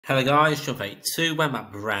Hello guys, Sean82, welcome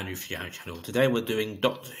back to a brand new video on the channel. Today we're doing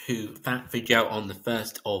Doctor Who fact video on the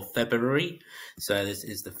 1st of February. So this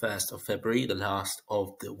is the 1st of February, the last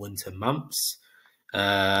of the winter months.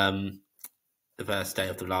 The first day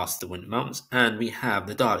of the last of the winter months. And we have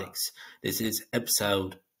the Daleks. This is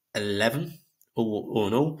episode 11, all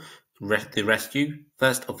in all, The Rescue,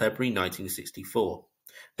 1st of February 1964.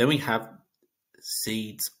 Then we have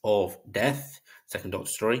Seeds of Death, second Doctor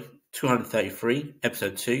story, 233,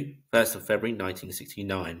 episode 2, 1st of February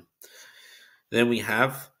 1969. Then we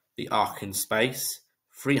have The Ark in Space,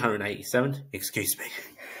 387, excuse me.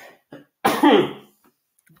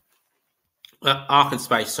 Ark in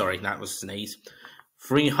Space, sorry, that was a sneeze.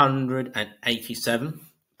 387,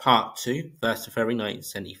 part 2, 1st of February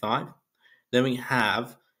 1975. Then we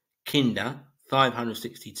have Kinder,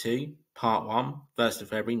 562, part 1, 1st of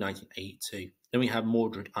February 1982. Then we have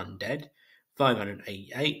Mordred Undead,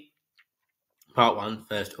 588, part 1,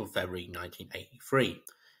 1st of February 1983.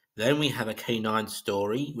 Then we have a K9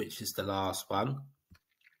 story, which is the last one,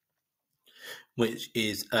 which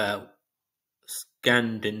is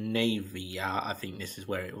Scandinavia. I think this is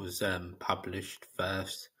where it was published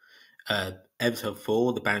first. Episode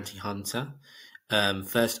 4, The Bounty Hunter,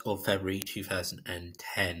 1st of February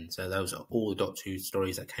 2010. So those are all the Doctor Who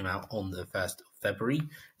stories that came out on the 1st of February.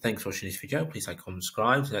 Thanks for watching this video. Please like, comment,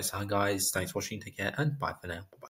 subscribe. So next time, guys. Thanks for watching. Take care and bye for now. Bye.